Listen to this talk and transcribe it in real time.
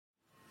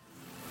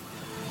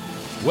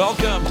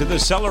Welcome to the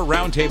Seller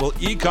Roundtable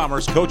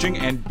e-commerce coaching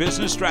and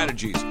business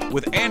strategies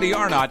with Andy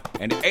Arnott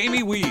and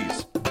Amy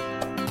Wees.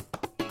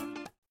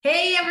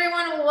 Hey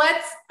everyone,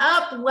 what's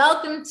up?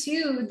 Welcome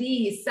to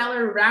the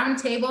Seller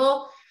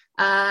Roundtable.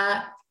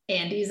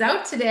 Andy's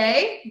out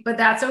today, but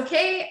that's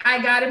okay.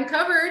 I got him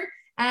covered.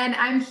 And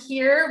I'm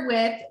here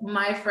with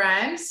my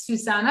friend,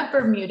 Susana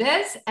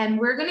Bermudez, and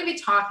we're going to be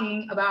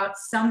talking about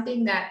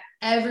something that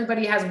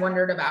everybody has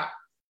wondered about: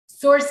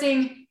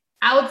 sourcing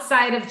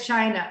outside of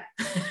China.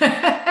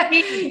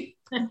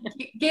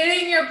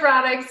 Getting your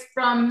products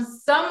from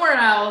somewhere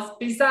else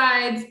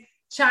besides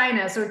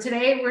China. So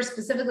today we're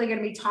specifically going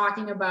to be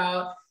talking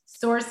about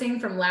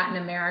sourcing from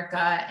Latin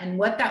America and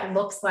what that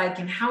looks like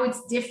and how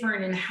it's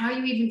different and how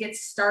you even get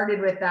started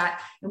with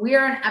that. And we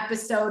are on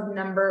episode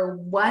number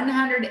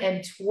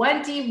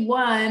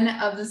 121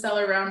 of the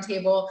Seller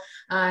Roundtable.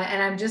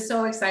 And I'm just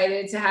so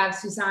excited to have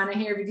Susana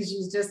here because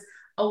she's just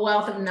a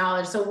wealth of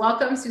knowledge. So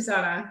welcome,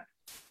 Susana.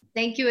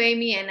 Thank you,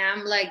 Amy. And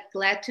I'm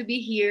glad to be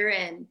here.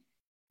 And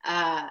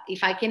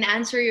if I can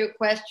answer your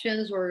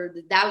questions or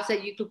the doubts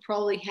that you could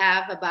probably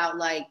have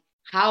about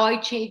how I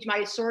changed my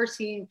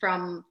sourcing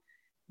from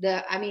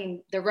the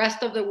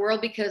rest of the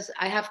world, because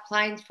I have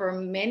clients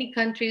from many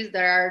countries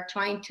that are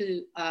trying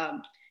to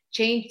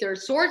change their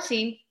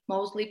sourcing,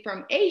 mostly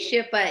from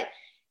Asia, but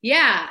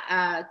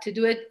to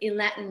do it in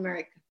Latin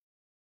America.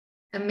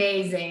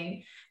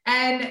 Amazing.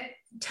 And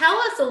tell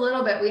us a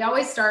little bit. We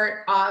always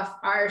start off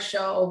our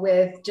show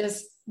with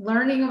just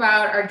learning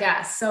about our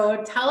guests.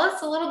 So tell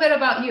us a little bit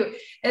about you,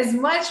 as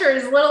much or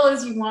as little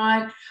as you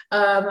want,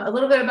 a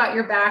little bit about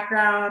your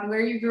background,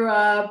 where you grew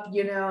up,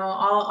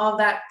 all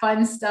that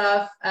fun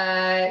stuff.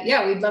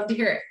 We'd love to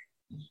hear it.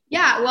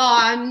 Yeah,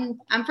 well,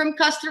 I'm from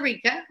Costa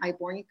Rica. I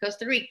born in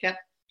Costa Rica.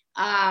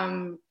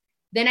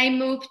 Then I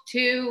moved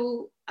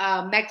to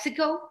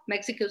Mexico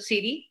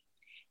City.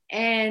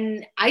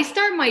 And I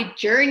start my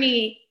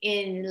journey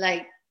in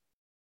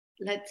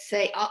let's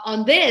say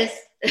on this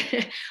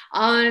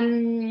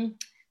on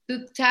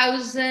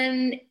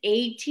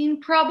 2018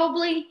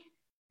 probably,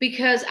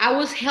 because I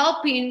was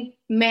helping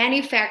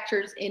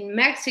manufacturers in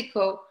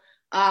Mexico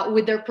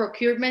with their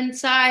procurement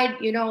side,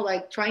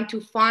 trying to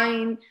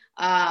find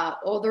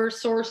other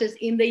sources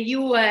in the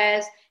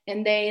US.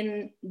 And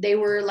then they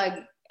were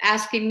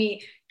asking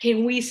me,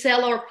 can we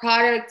sell our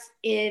products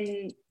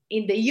in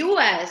the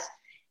US?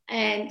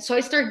 And so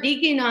I started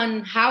digging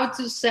on how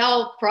to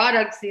sell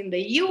products in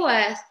the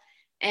US.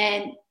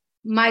 And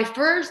my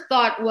first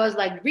thought was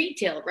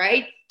retail,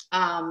 right?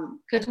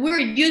 Because we're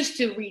used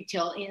to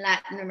retail in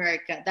Latin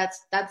America.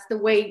 That's the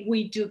way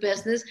we do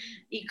business.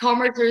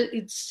 E-commerce,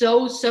 it's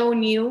so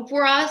new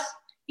for us,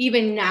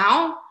 even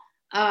now.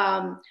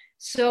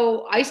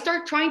 So I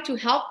start trying to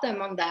help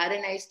them on that,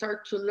 and I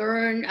start to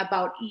learn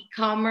about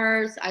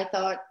e-commerce. I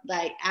thought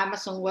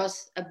Amazon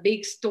was a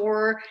big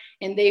store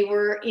and they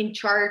were in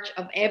charge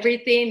of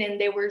everything, and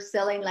they were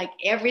selling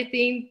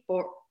everything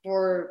from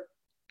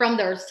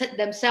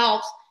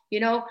themselves.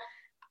 I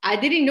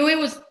didn't know it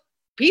was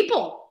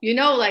people,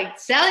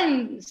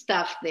 selling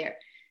stuff there.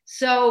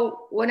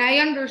 So when I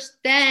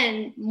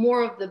understand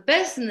more of the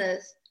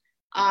business,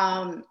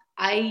 I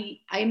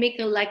make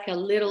a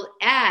little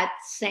ad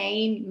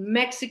saying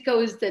Mexico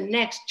is the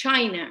next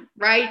China,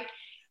 right?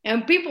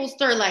 And people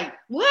start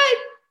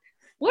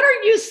what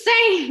are you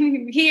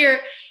saying here?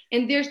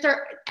 And they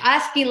start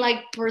asking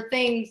for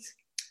things,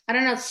 I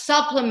don't know,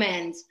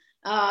 supplements,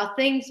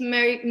 things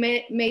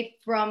made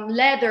from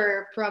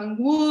leather, from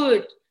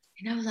wood.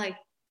 And I was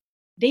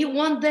they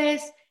want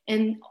this,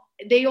 and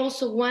they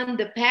also want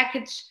the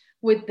package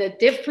with the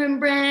different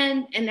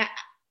brand. And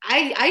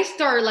I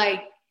start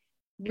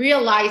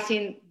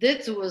realizing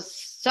this was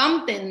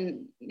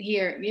something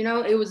here,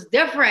 it was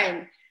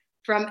different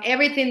from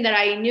everything that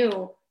I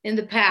knew in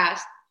the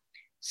past.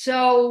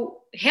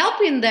 So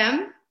helping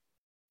them,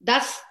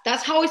 that's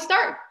how it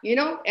started,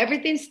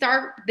 everything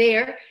started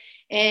there.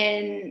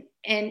 And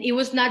it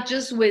was not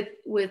just with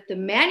the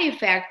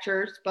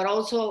manufacturers, but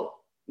also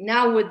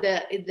now with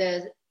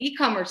the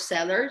e-commerce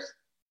sellers.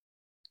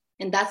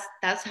 And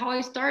that's how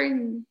I started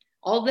in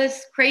all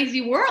this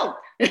crazy world.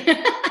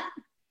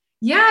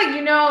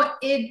 Yeah,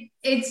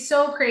 it's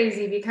so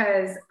crazy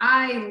because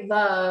I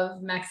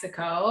love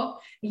Mexico.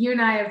 You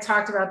and I have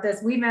talked about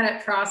this. We met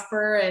at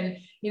Prosper and,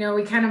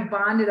 we kind of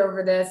bonded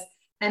over this.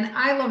 And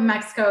I love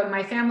Mexico, and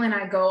my family and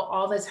I go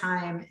all the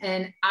time.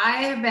 And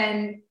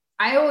I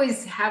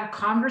always have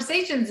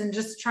conversations and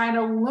just try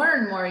to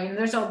learn more.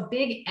 There's a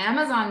big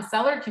Amazon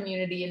seller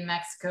community in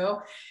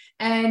Mexico.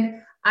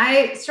 And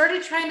I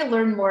started trying to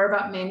learn more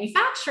about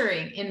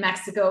manufacturing in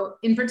Mexico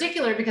in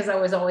particular, because I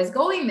was always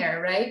going there,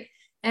 right?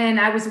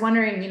 And I was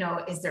wondering,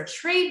 are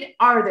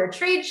there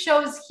trade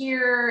shows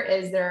here?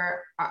 Is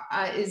there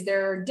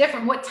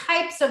different, what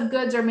types of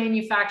goods are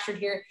manufactured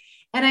here?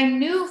 And I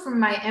knew from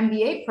my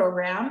MBA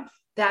program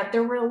that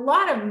there were a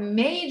lot of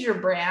major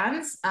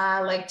brands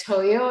like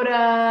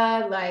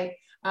Toyota,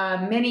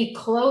 many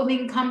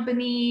clothing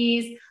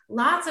companies,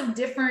 lots of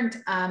different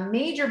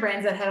major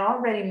brands that had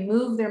already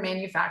moved their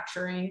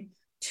manufacturing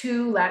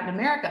to Latin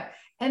America.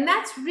 And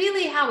that's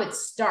really how it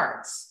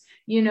starts.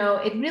 You know,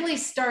 it really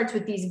starts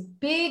with these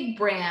big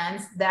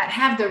brands that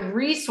have the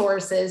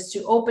resources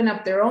to open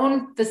up their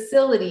own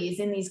facilities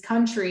in these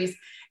countries.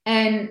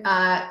 And,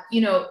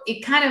 you know,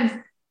 it kind of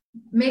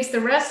makes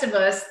the rest of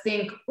us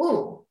think,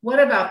 ooh, what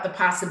about the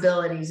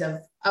possibilities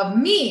of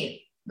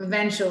me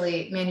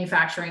eventually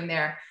manufacturing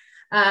there?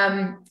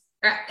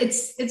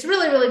 It's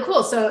really, really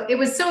cool. So it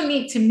was so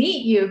neat to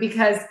meet you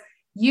because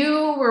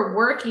you were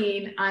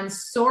working on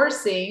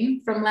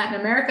sourcing from Latin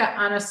America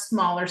on a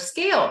smaller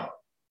scale.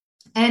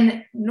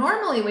 And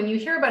normally when you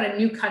hear about a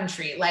new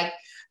country, like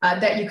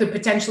that you could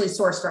potentially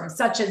source from,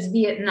 such as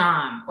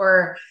Vietnam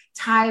or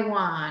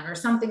Taiwan or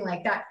something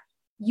like that,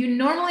 you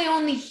normally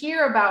only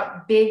hear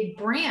about big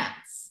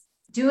brands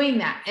doing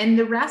that. And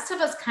the rest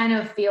of us kind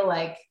of feel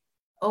like,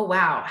 oh,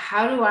 wow,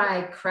 how do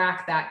I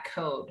crack that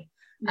code?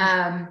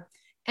 Mm-hmm.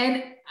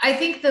 And I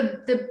think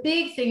the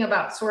big thing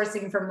about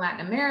sourcing from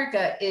Latin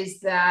America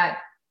is that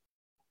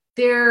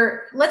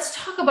let's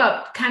talk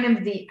about kind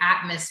of the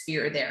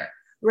atmosphere there,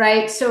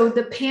 right? So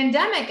the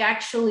pandemic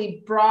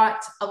actually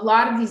brought a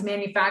lot of these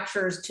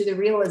manufacturers to the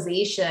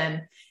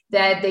realization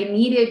that they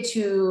needed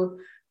to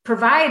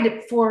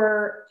provide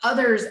for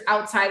others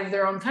outside of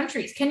their own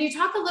countries. Can you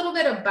talk a little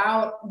bit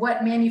about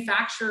what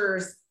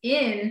manufacturers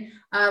in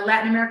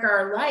Latin America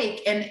are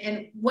like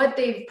and what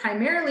they've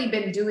primarily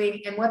been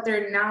doing and what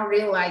they're now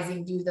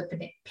realizing due to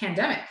the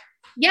pandemic?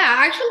 Yeah,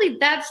 actually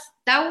that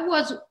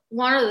was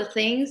one of the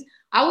things.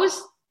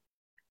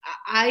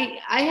 I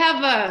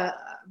have a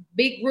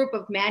big group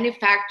of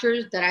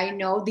manufacturers that I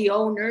know, the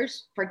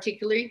owners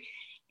particularly,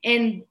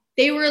 and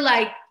they were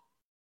like,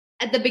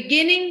 at the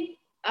beginning,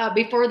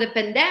 before the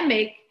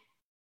pandemic,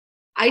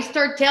 I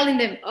start telling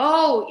them,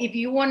 oh, if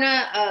you want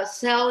to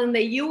sell in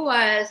the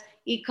US,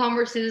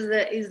 e-commerce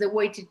is the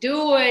way to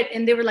do it.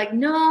 And they were like,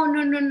 no,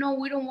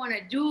 we don't want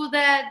to do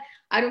that.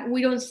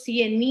 We don't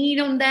see a need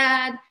on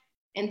that.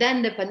 And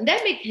then the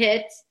pandemic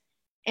hits,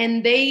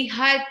 and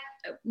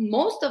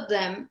most of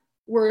them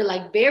were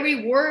like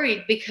very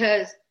worried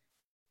because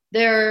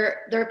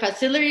their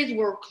facilities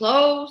were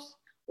closed,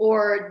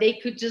 or they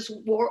could just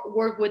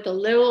work with a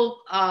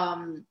little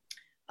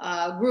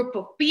group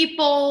of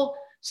people.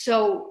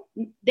 So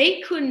they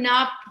could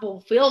not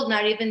fulfill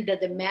not even the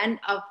demand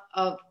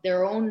of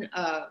their own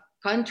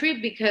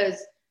country,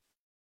 because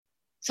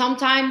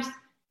sometimes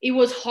it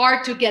was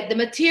hard to get the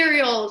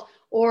materials,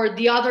 or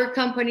the other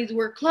companies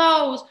were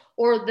closed,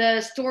 or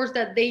the stores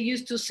that they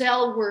used to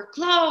sell were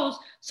closed.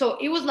 So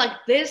it was like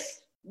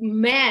this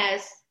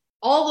mess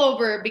all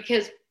over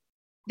because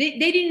they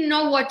didn't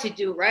know what to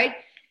do, right?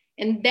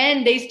 And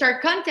then they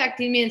start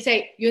contacting me and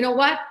say, you know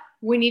what?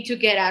 We need to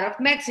get out of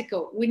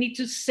Mexico. We need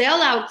to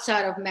sell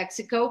outside of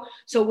Mexico.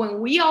 So when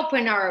we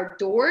open our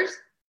doors,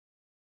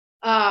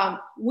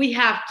 we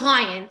have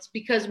clients,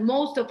 because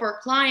most of our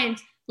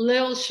clients,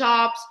 little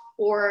shops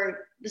or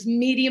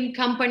medium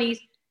companies,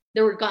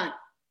 they were gone.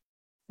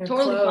 They're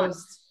totally closed.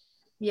 Gone.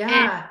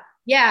 Yeah. And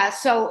yeah.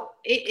 So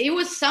it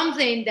was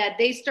something that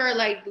they start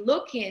like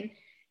looking,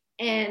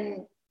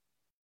 and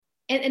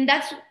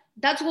that's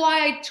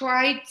why I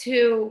try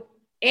to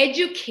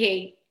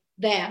educate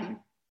them,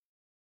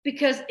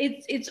 because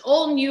it's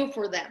all new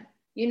for them,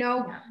 you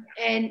know.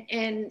 Yeah.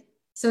 And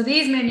so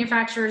these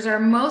manufacturers are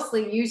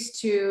mostly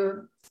used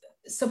to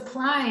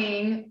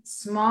supplying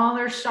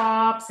smaller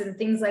shops and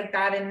things like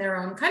that in their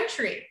own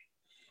country.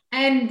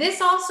 And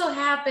this also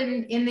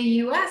happened in the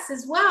US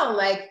as well.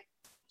 Like,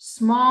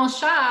 small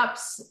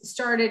shops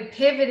started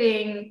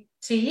pivoting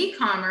to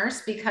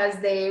e-commerce because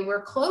they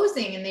were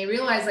closing, and they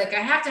realized, like,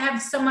 I have to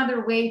have some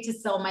other way to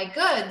sell my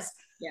goods.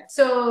 Yeah.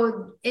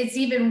 So it's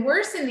even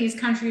worse in these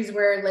countries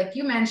where, like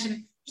you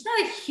mentioned, there's not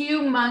a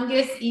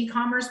humongous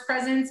e-commerce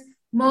presence.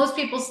 Most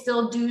people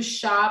still do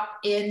shop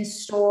in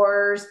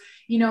stores,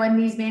 you know, and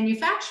these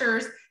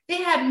manufacturers,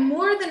 they had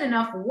more than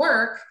enough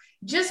work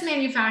just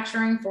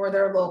manufacturing for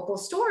their local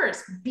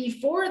stores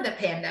before the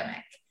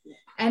pandemic.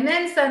 And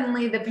then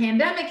suddenly the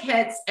pandemic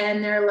hits,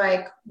 and they're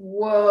like,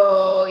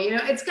 whoa, you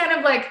know, it's kind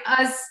of like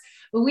us.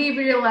 We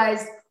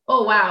realized,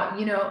 oh, wow,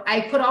 you know,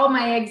 I put all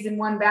my eggs in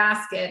one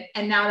basket,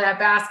 and now that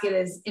basket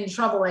is in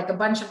trouble. Like a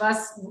bunch of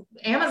us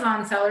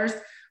Amazon sellers,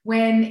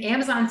 when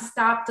Amazon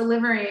stopped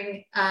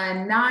delivering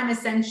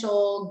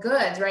non-essential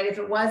goods, right? If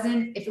it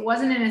wasn't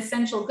an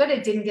essential good,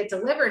 it didn't get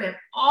delivered. And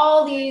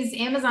all these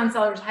Amazon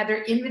sellers had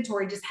their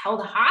inventory just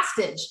held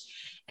hostage.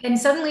 And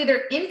suddenly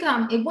their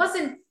income, it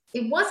wasn't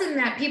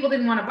that people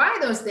didn't want to buy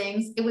those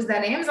things. It was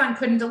that Amazon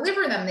couldn't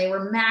deliver them. They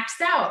were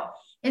maxed out.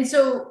 And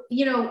so,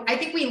 you know, I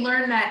think we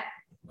learned that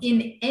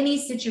in any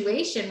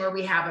situation where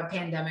we have a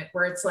pandemic,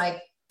 where it's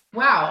like,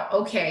 wow,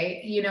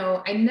 okay, you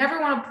know, I never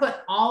want to put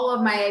all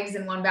of my eggs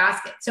in one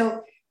basket.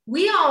 So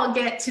we all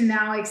get to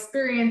now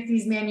experience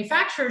these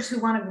manufacturers who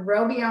want to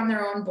grow beyond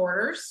their own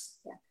borders.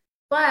 Yeah.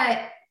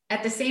 But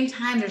at the same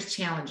time, there's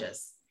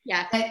challenges.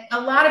 Yeah. A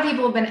lot of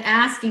people have been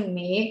asking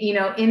me, you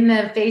know, in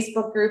the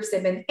Facebook groups,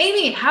 they've been,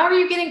 Amy, how are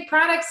you getting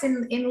products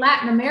in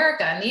Latin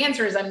America? And the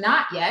answer is, I'm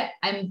not yet.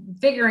 I'm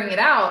figuring it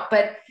out,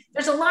 but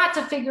there's a lot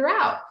to figure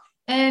out.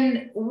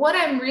 And what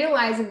I'm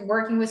realizing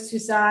working with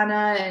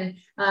Susana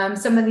and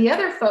some of the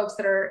other folks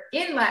that are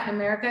in Latin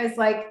America is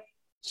like,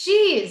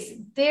 geez,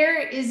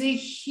 there is a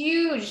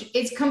huge,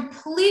 it's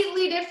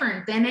completely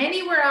different than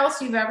anywhere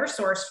else you've ever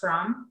sourced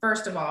from,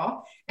 first of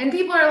all. And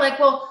people are like,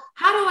 well,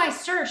 how do I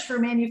search for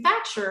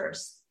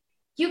manufacturers?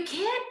 You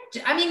can't,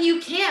 I mean, you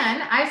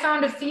can. I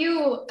found a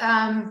few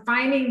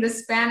finding the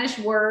Spanish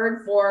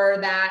word for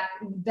that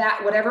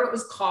whatever it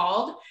was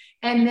called.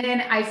 And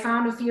then I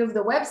found a few of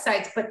the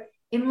websites, but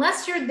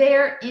unless you're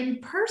there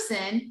in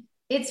person,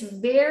 it's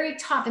very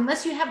tough.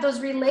 Unless you have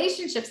those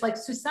relationships like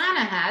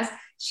Susana has,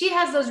 she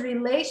has those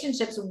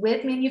relationships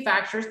with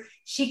manufacturers.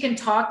 She can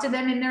talk to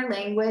them in their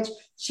language.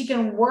 She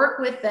can work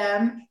with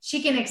them.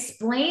 She can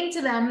explain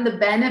to them the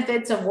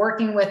benefits of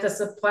working with a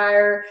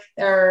supplier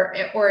or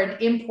an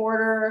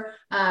importer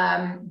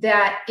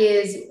that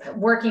is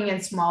working in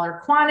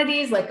smaller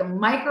quantities, like a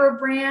micro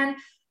brand,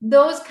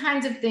 those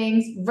kinds of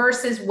things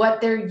versus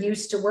what they're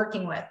used to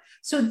working with.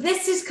 So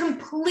this is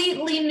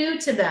completely new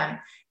to them.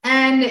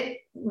 And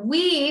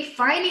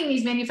finding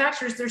these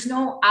manufacturers, there's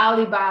no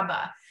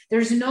Alibaba.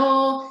 There's a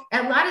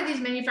lot of these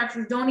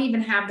manufacturers don't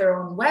even have their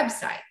own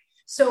website.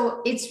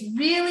 So it's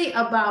really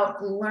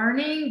about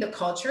learning the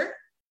culture,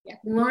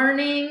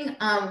 learning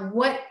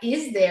what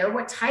is there,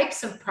 what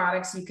types of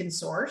products you can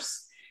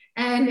source.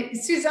 And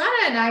Susana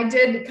and I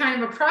did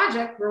kind of a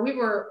project where we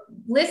were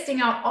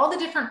listing out all the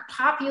different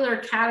popular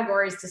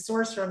categories to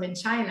source from in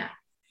China.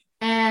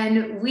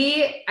 And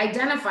we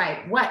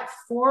identified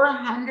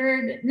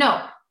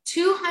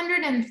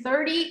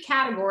 230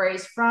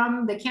 categories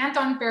from the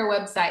Canton Fair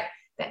website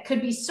that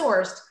could be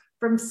sourced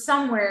from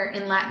somewhere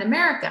in Latin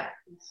America,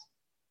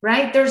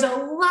 right? There's a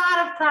lot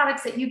of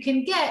products that you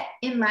can get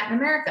in Latin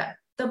America.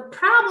 The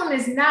problem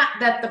is not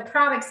that the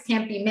products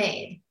can't be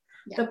made.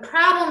 The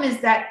problem is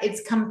that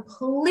it's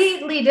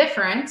completely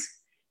different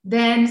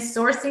than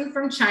sourcing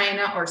from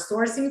China or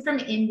sourcing from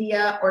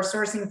India or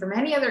sourcing from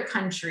any other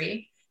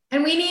country.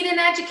 And we need an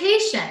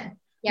education.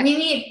 And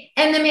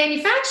the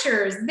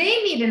manufacturers,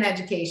 they need an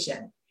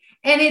education.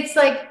 And it's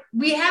like,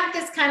 we have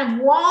this kind of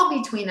wall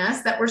between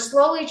us that we're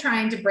slowly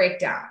trying to break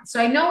down. So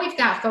I know we've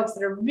got folks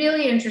that are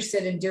really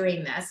interested in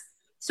doing this.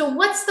 So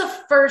what's the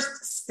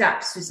first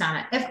step,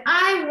 Susana? If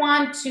I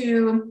want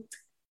to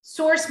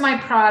source my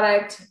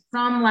product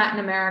from Latin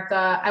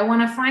America, I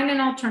want to find an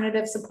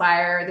alternative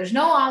supplier. There's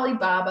no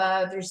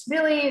Alibaba.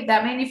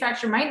 That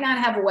manufacturer might not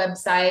have a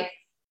website.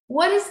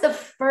 What is the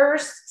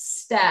first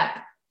step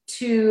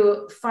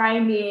to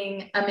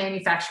finding a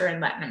manufacturer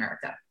in Latin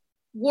America?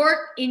 Work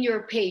in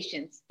your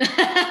patience.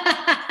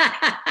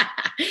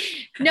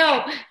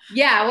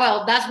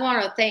 Well, that's one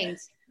of the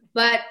things.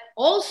 But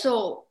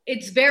also,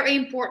 it's very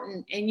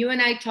important, and you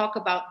and I talk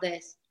about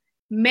this.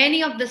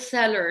 Many of the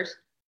sellers,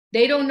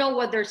 they don't know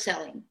what they're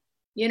selling,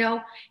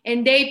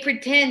 and they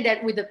pretend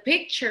that with a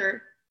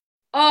picture,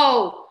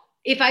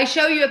 if I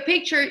show you a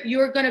picture,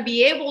 you're going to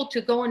be able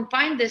to go and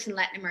find this in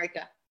Latin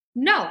America.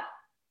 No.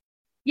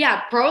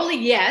 Yeah, probably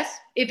yes,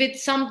 if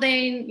it's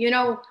something,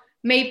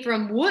 made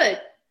from wood.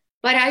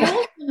 But I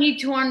also need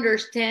to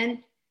understand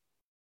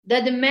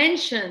the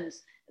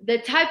dimensions, the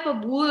type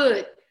of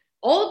wood,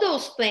 all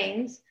those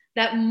things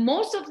that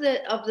most of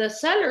the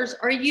sellers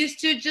are used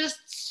to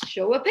just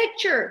show a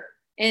picture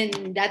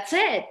and that's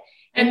it.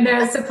 And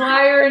the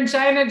supplier in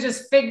China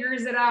just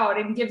figures it out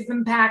and gives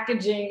them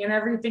packaging and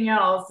everything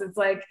else. It's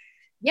like,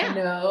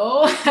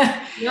 no.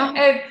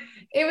 And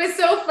it was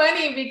so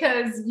funny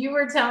because you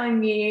were telling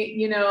me,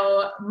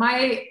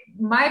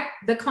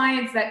 the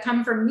clients that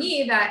come from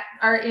me that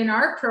are in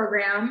our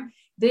program,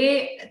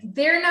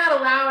 they're not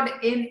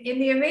allowed in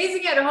the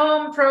Amazing at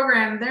Home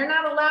program. They're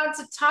not allowed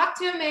to talk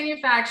to a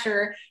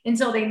manufacturer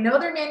until they know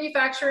their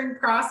manufacturing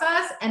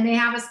process and they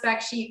have a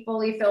spec sheet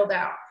fully filled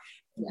out.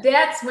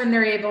 That's when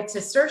they're able to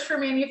search for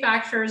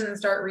manufacturers and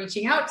start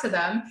reaching out to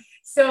them.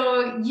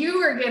 So you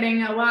were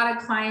getting a lot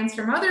of clients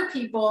from other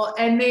people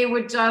and they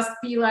would just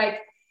be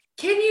like,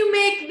 can you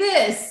make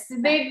this?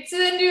 They'd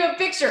send you a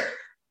picture.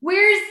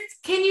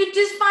 Can you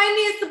just find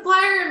me a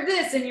supplier of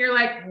this? And you're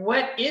like,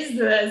 what is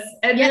this?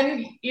 And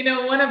then,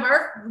 one of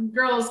our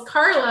girls,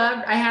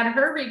 Carla, I had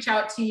her reach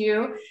out to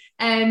you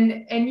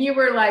and you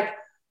were like,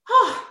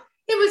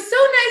 it was so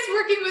nice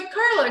working with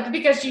Carla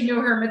because she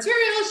knew her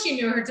materials, she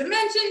knew her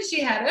dimensions,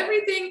 she had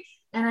everything.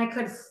 And I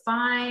could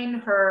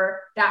find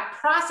her that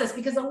process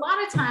because a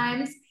lot of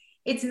times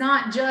the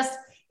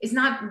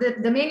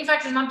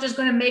manufacturer's not just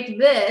going to make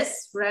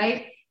this,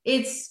 right?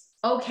 It's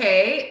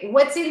okay.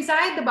 What's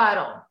inside the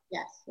bottle?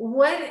 Yes.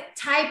 What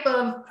type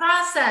of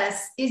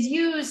process is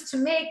used to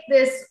make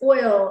this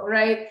oil,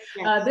 right?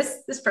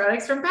 Yes. This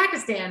product's from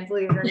Pakistan,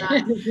 believe it or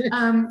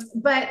not.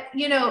 But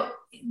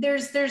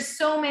there's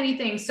so many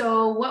things.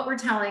 So what we're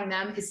telling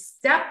them is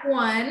step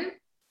one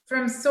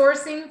from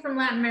sourcing from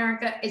Latin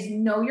America is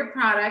know your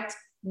product,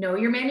 know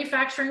your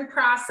manufacturing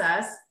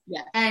process,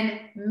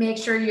 and make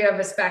sure you have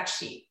a spec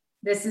sheet.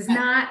 This is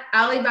not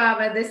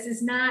Alibaba. This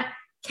is not,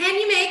 can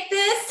you make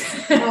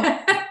this?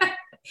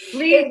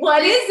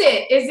 What is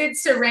it? Is it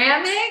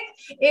ceramic?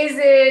 Is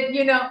it,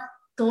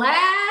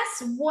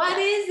 glass? What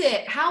is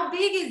it? How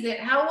big is it?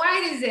 How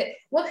wide is it?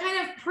 What kind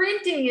of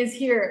printing is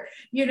here?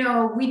 You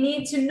know, we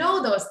need to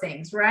know those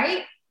things,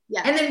 right?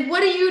 Yeah. And then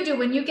what do you do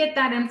when you get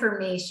that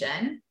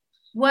information?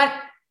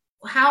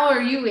 How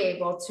are you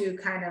able to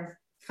kind of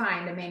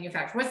find a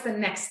manufacturer? What's the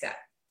next step?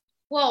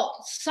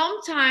 Well,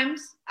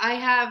 sometimes I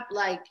have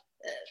like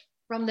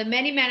from the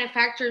many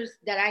manufacturers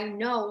that I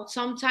know,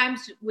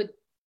 sometimes with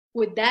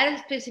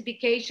that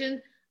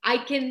specification, I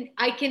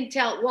can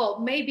tell, well,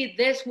 maybe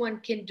this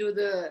one can do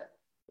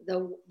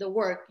the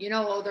work, you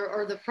know,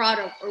 or the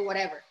product or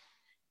whatever.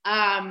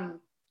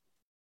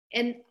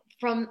 And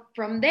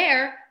from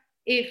there,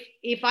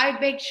 if I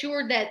make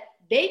sure that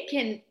they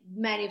can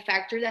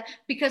manufacture that,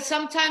 because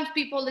sometimes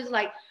people is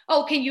like,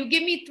 oh, can you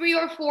give me 3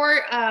 or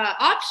 4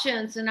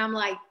 options? And I'm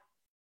like,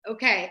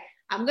 okay,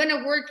 I'm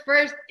gonna work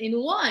first in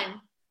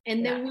one,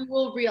 and then we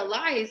will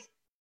realize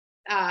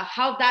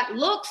how that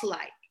looks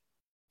like.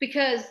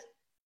 Because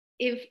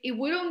if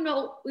we don't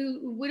know,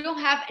 we don't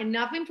have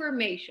enough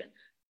information.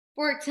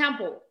 For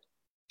example,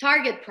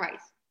 target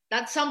price.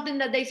 That's something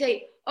that they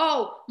say, oh,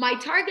 my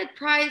target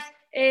price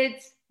is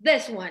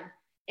this one.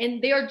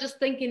 And they are just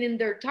thinking in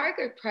their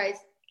target price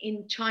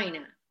in China,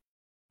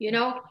 you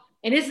know?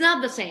 And it's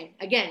not the same.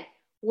 Again,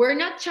 we're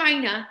not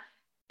China.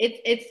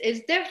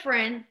 It's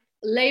different.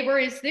 Labor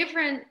is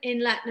different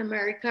in Latin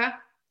America.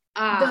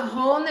 The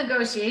whole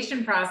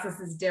negotiation process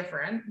is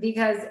different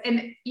because,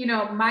 and you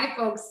know, my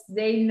folks,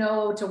 they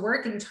know to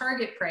work in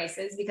target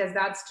prices because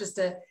that's just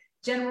a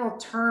general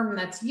term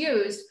that's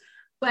used.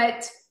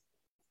 But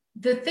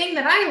the thing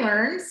that I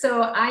learned,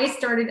 so I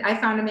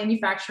found a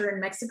manufacturer in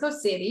Mexico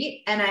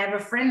City, and I have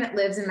a friend that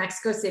lives in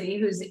Mexico City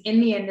who's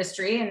in the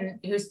industry and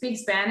who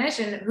speaks Spanish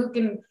and who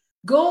can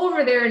go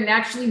over there and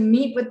actually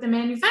meet with the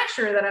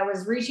manufacturer that I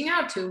was reaching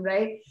out to,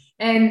 right?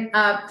 And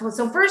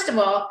so first of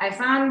all, I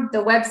found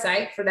the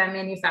website for that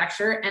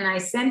manufacturer and I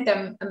sent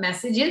them a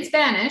message in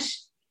Spanish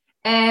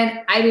and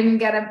I didn't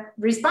get a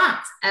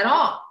response at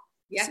all.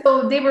 Yeah.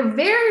 So they were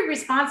very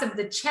responsive.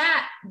 The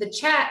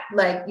chat,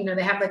 like, you know,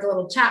 they have like a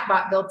little chat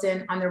bot built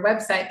in on their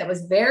website that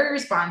was very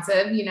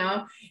responsive. You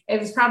know, it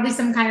was probably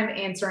some kind of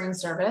answering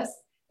service.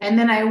 And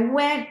then I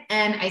went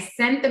and I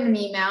sent them an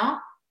email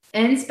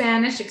in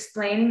Spanish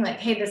explaining like,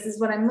 hey, this is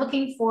what I'm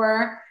looking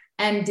for,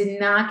 and did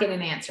not get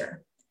an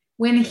answer.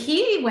 When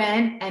he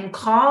went and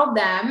called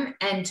them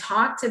and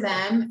talked to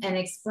them and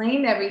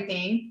explained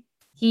everything,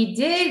 he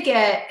did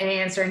get an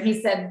answer. And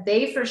he said,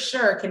 they for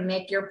sure can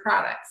make your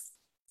products.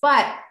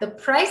 But the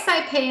price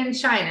I pay in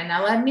China,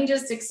 now let me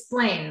just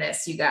explain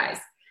this, you guys.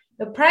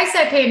 The price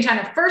I pay in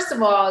China, first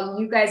of all,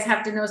 you guys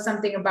have to know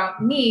something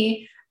about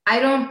me. I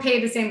don't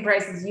pay the same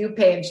price as you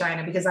pay in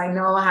China because I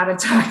know how to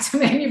talk to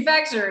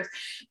manufacturers.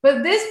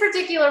 But this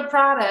particular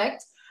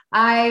product,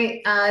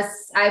 I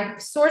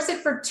source it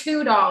for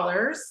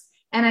 $2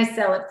 and I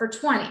sell it for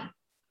 $20.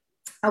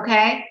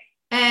 Okay.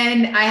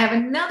 And I have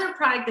another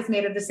product that's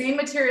made of the same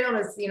material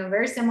that's, you know,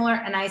 very similar.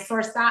 And I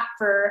source that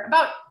for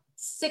about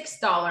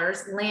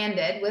 $6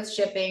 landed with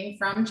shipping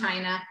from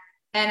China.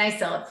 And I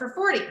sell it for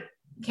 $40.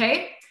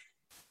 Okay.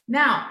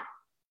 Now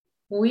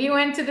we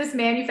went to this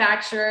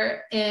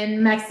manufacturer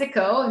in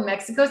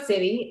Mexico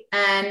City,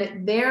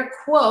 and their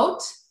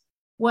quote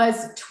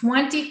was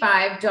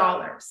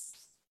 $25.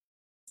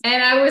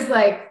 And I was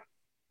like,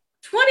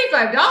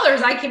 $25,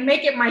 I can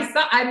make it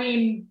myself. I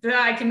mean,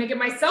 I can make it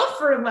myself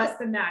for less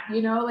than that,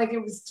 you know, like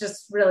it was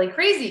just really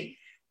crazy.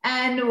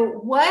 And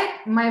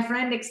what my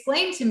friend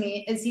explained to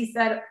me is he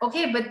said,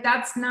 okay, but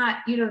that's not,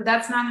 you know,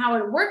 that's not how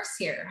it works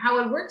here. How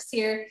it works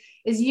here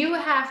is you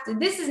have to,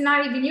 this is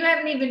not even, you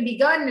haven't even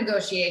begun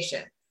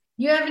negotiation.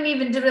 You haven't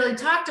even really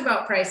talked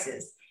about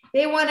prices.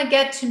 They want to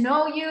get to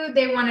know you.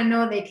 They want to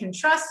know they can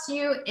trust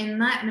you. In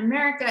Latin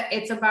America,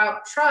 it's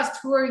about trust.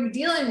 Who are you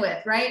dealing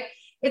with, right?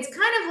 It's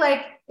kind of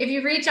like if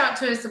you reach out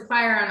to a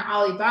supplier on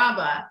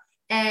Alibaba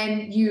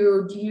and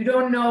you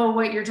don't know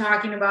what you're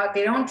talking about,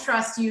 they don't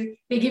trust you,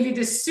 they give you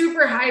this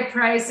super high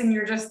price and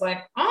you're just like,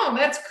 oh,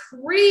 that's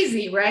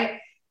crazy, right?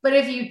 But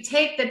if you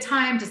take the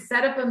time to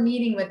set up a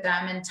meeting with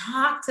them and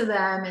talk to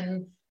them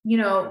and, you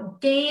know,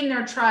 gain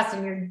their trust,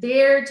 and you're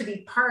there to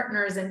be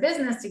partners in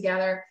business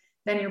together,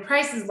 then your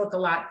prices look a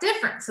lot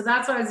different. So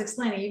that's what I was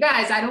explaining. You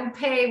guys, I don't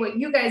pay what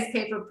you guys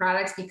pay for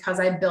products because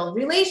I build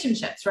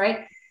relationships,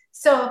 right?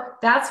 So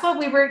that's what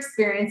we were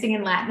experiencing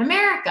in Latin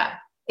America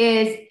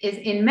is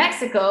in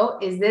Mexico,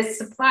 is this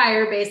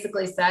supplier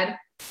basically said,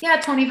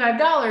 yeah,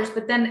 $25.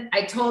 But then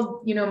I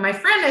told, you know, my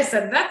friend, I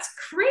said, that's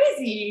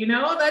crazy. You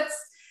know, that's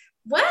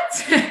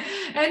what?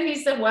 And he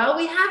said, well,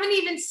 we haven't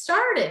even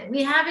started.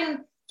 We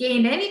haven't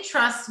gained any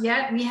trust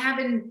yet. We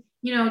haven't,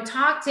 you know,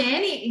 talked to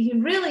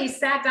you really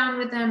sat down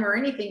with them or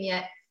anything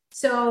yet.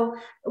 So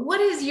what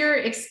is your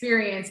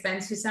experience,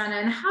 Ben, Susana,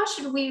 and how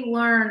should we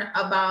learn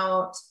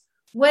about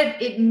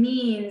what it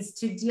means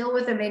to deal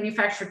with a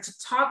manufacturer, to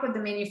talk with the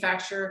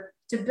manufacturer,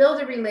 to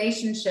build a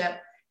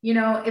relationship? You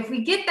know, if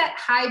we get that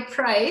high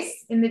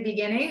price in the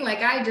beginning, like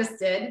I just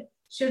did,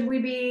 should we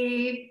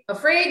be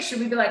afraid? Should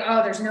we be like,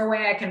 oh, there's no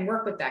way I can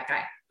work with that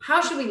guy?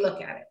 How should we look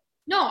at it?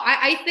 No,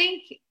 I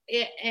think,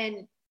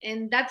 and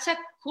that's a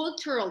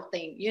cultural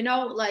thing, you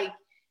know, like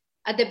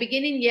at the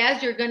beginning,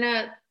 yes, you're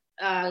gonna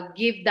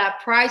give that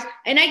price,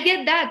 and I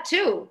get that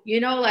too, you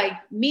know, like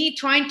me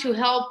trying to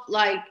help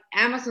like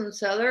Amazon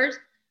sellers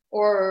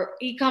or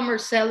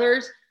e-commerce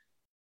sellers,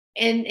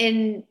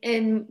 and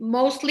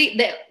mostly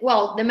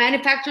the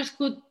manufacturers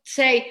could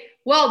say,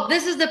 well,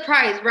 this is the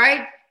price,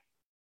 right?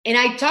 And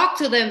I talk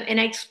to them and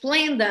I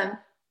explain them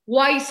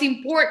why it's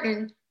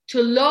important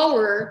to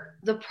lower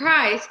the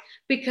price,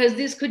 because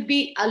this could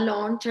be a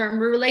long-term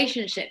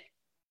relationship.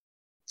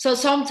 So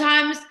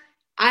sometimes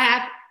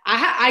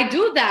I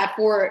do that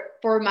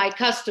for my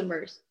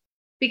customers,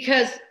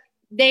 because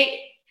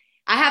I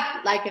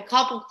have like a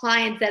couple of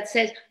clients that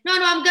says, no,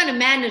 I'm going to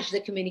manage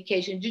the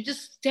communication. You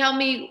just tell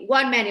me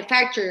what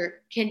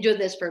manufacturer can do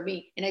this for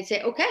me. And I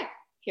say, okay,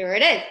 here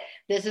it is.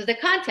 This is the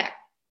contact.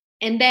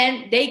 And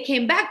then they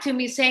came back to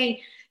me saying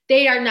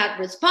they are not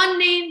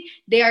responding.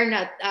 They are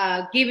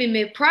not giving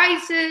me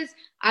prices.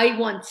 I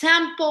want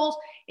samples.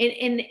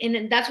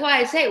 And that's why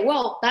I say,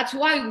 well, that's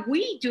why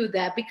we do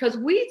that, because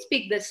we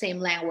speak the same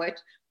language.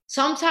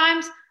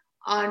 Sometimes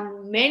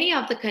on many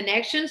of the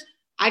connections,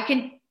 I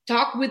can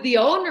talk with the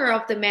owner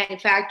of the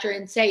manufacturer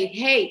and say,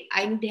 hey,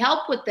 I need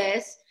help with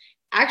this.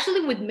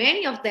 Actually, with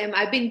many of them,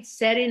 I've been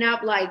setting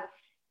up like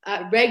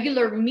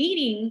regular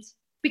meetings,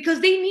 because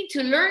they need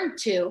to learn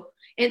too.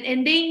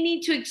 And they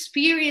need to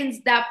experience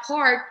that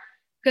part,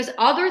 because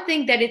other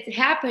thing that is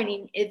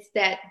happening is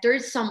that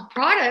there's some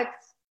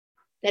products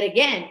that,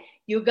 again,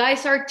 you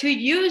guys are too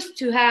used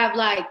to have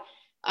like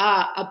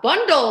a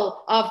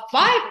bundle of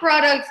 5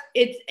 products.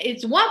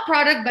 It's one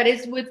product, but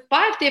it's with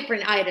 5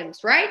 different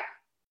items, right?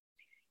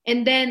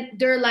 And then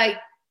they're like,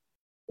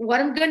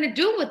 what I'm going to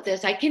do with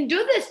this? I can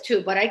do this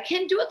too, but I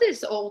can't do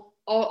this all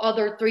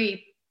other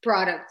 3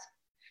 products.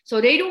 So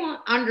they don't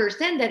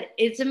understand that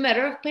it's a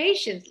matter of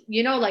patience.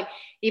 You know, like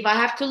if I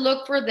have to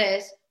look for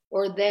this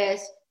or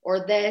this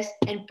or this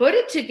and put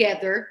it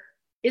together,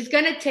 it's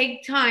going to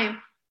take time.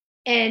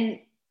 And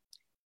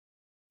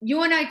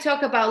you and I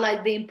talk about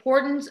like the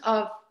importance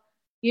of,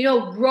 you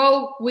know,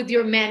 grow with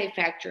your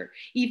manufacturer.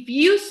 If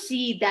you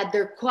see that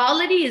their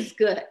quality is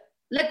good,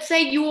 let's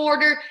say you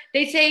order,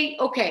 they say,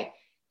 okay,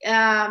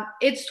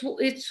 it's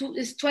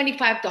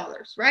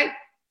 $25, right?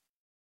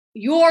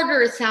 You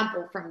order a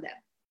sample from them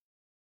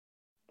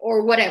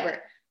or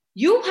whatever.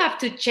 You have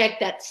to check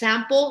that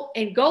sample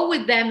and go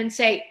with them and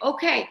say,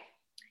 okay,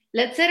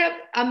 let's set up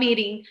a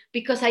meeting,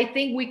 because I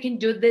think we can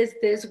do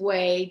this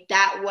way,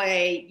 that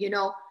way, you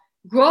know,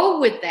 grow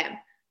with them,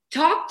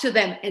 talk to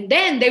them. And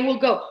then they will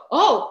go,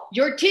 oh,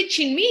 you're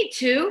teaching me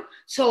too.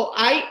 So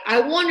I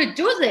want to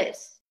do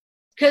this,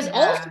 because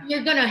also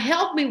you're going to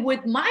help me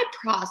with my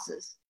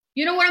process.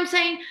 You know what I'm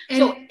saying? And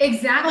so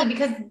exactly,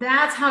 because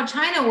that's how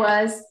China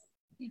was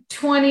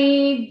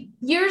 20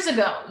 years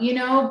ago. You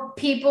know,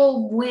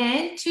 people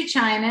went to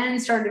China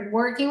and started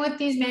working with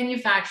these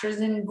manufacturers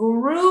and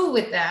grew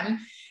with them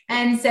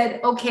and said,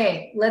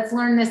 okay, let's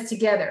learn this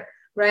together,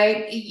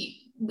 right?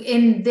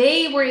 And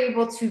they were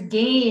able to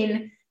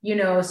gain, you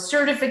know,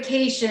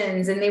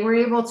 certifications, and they were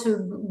able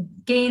to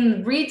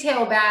gain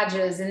retail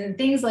badges and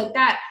things like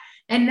that.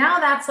 And now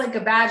that's like a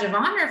badge of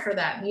honor for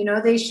them. You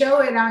know, they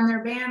show it on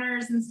their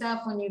banners and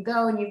stuff when you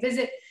go and you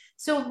visit.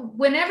 So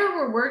whenever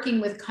we're working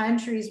with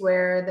countries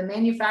where the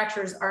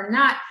manufacturers are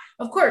not,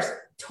 of course,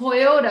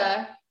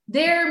 Toyota,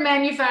 their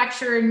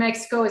manufacturer in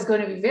Mexico is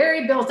going to be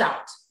very built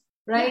out,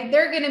 right? Yeah.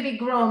 They're going to be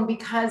grown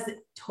because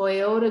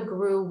Toyota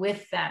grew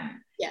with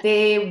them. Yeah.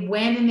 They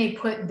went and they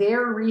put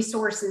their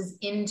resources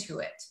into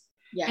it.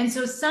 Yeah. And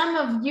so some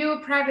of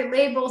you private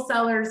label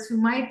sellers who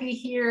might be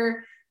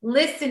here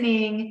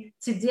listening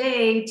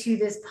today to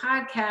this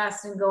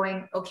podcast and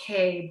going,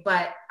 okay,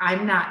 but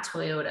I'm not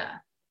Toyota.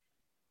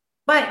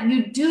 But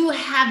you do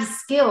have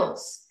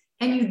skills,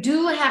 and you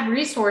do have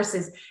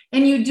resources,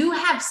 and you do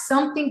have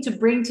something to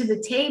bring to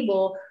the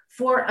table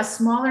for a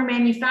smaller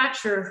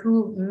manufacturer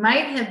who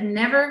might have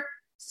never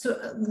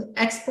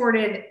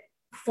exported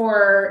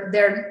for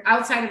their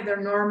outside of their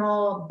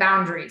normal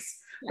boundaries,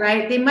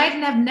 right? They might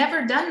have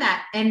never done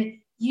that. And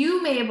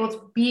you may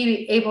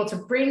be able to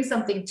bring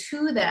something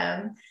to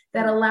them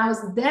that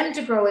allows them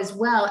to grow as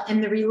well.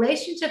 And the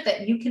relationship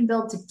that you can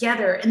build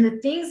together and the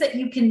things that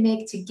you can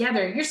make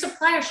together, your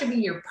supplier should be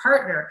your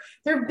partner.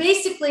 They're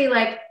basically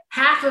like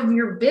half of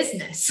your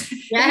business.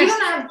 Yes. If you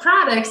don't have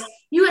products,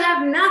 you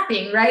have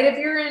nothing, right? If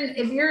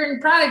you're in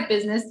product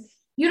business,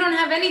 you don't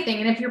have anything.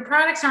 And if your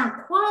products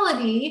aren't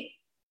quality,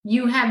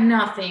 you have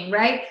nothing,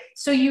 right?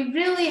 So you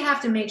really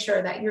have to make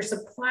sure that your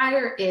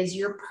supplier is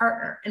your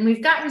partner. And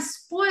we've gotten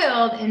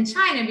spoiled in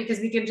China because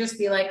we could just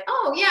be like,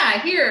 oh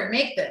yeah, here,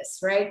 make this,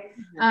 right?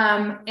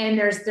 Mm-hmm. And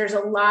there's a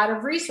lot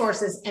of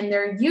resources, and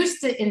they're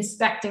used to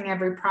inspecting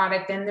every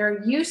product, and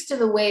they're used to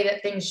the way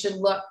that things should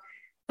look.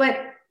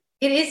 But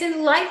it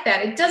isn't like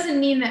that. It doesn't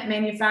mean that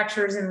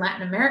manufacturers in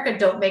Latin America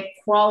don't make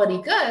quality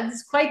goods.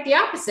 It's quite the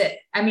opposite.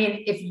 I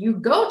mean, if you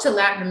go to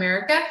Latin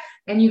America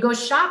and you go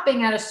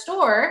shopping at a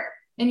store,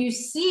 and you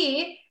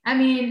see, I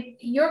mean,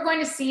 you're going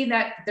to see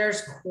that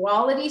there's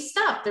quality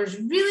stuff. There's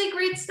really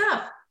great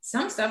stuff.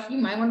 Some stuff you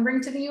might want to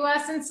bring to the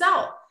US and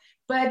sell.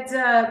 But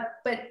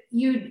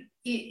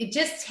it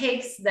just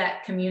takes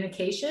that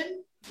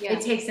communication. Yeah.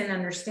 It takes an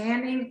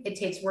understanding. It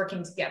takes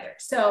working together.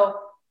 So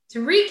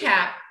to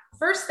recap,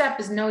 first step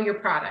is know your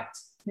product,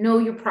 know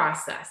your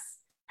process,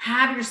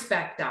 have your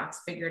spec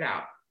docs figured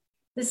out.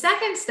 The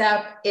second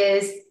step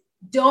is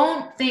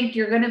don't think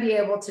you're going to be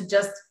able to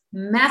just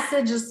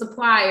message a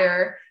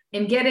supplier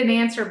and get an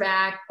answer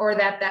back, or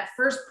that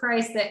first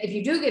price, that if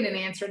you do get an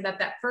answer,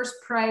 that first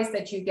price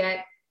that you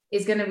get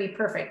is going to be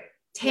perfect.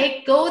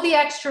 Go the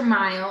extra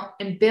mile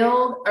and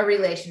build a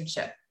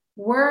relationship.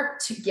 Work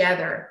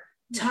together,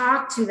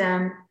 talk to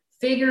them,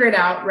 figure it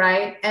out,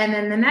 right? And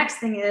then the next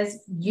thing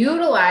is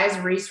utilize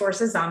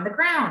resources on the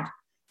ground.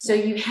 So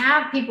you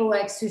have people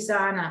like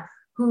Susana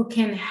who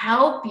can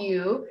help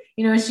you.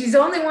 You know, she's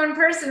only one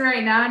person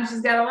right now and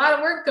she's got a lot of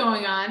work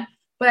going on,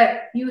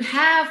 but you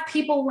have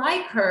people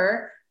like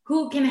her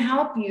who can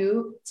help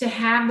you to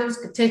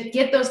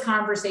get those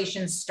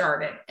conversations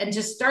started and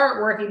to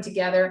start working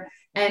together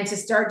and to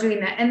start doing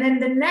that. And then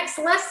the next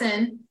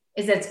lesson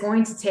is that it's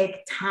going to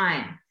take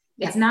time.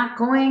 Yeah. It's not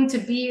going to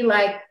be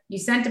like you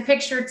sent a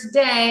picture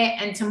today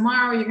and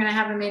tomorrow you're going to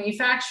have a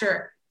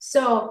manufacturer.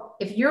 So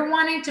if you're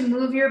wanting to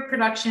move your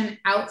production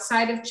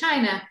outside of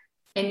China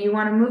and you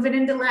want to move it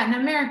into Latin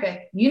America,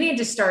 you need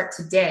to start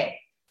today,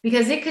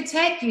 because it could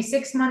take you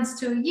 6 months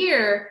to a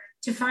year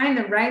to find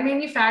the right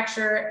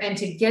manufacturer and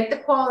to get the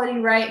quality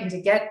right and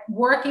to get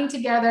working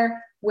together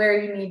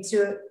where you need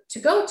to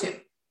go to.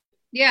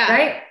 Yeah.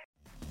 Right?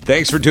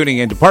 Thanks for tuning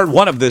in to part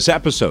 1 of this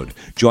episode.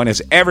 Join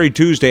us every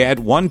Tuesday at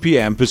 1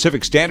 p.m.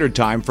 Pacific Standard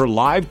Time for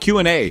live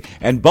Q&A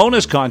and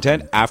bonus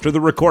content after the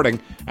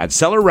recording at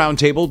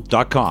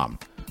sellerroundtable.com.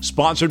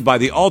 Sponsored by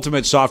the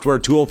ultimate software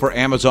tool for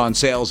Amazon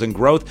sales and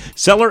growth,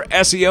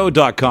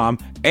 sellerseo.com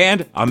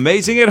and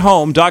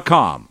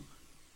amazingathome.com.